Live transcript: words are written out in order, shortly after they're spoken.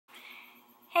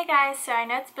Hey guys, so I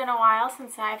know it's been a while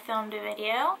since I filmed a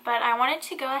video, but I wanted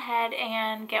to go ahead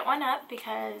and get one up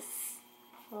because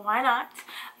why not?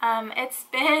 It's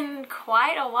been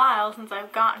quite a while since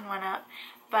I've gotten one up,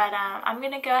 but I'm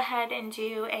going to go ahead and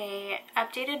do a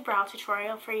updated brow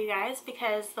tutorial for you guys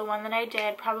because the one that I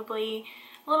did probably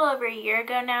a little over a year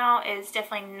ago now is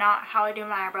definitely not how I do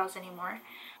my eyebrows anymore.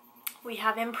 We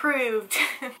have improved.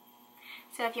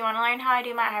 So if you want to learn how I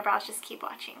do my eyebrows, just keep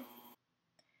watching.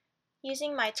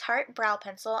 Using my Tarte brow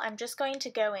pencil, I'm just going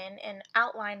to go in and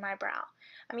outline my brow.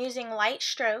 I'm using light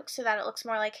strokes so that it looks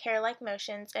more like hair-like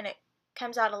motions and it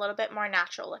comes out a little bit more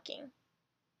natural looking.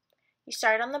 You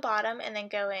start on the bottom and then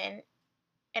go in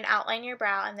and outline your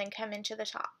brow and then come into the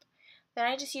top. Then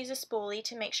I just use a spoolie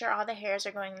to make sure all the hairs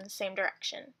are going in the same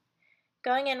direction.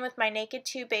 Going in with my Naked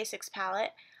 2 Basics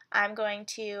palette, I'm going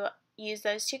to use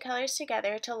those two colors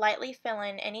together to lightly fill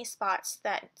in any spots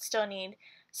that still need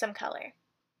some color,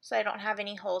 so I don't have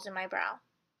any holes in my brow.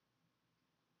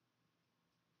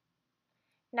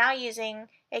 Now using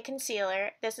a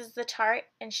concealer, this is the Tarte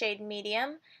in shade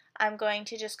Medium, I'm going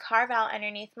to just carve out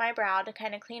underneath my brow to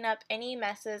kind of clean up any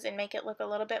messes and make it look a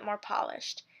little bit more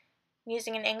polished.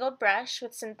 Using an angled brush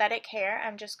with synthetic hair,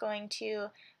 I'm just going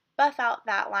to buff out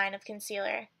that line of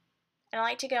concealer. And I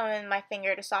like to go in with my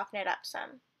finger to soften it up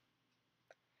some.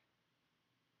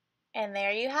 And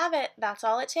there you have it. That's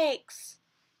all it takes.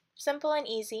 Simple and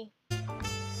easy. If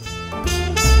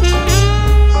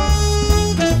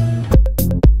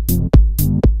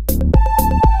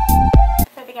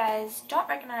you guys don't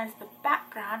recognize the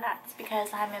background, that's because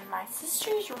I'm in my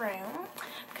sister's room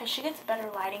because she gets better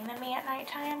lighting than me at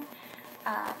nighttime.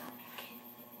 Can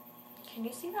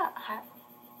you see that?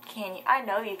 Can you? I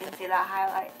know you can see that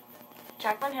highlight.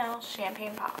 Jaclyn Hill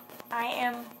Champagne Pop. I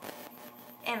am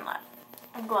in love.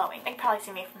 I'm glowing. They can probably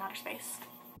see me from outer space.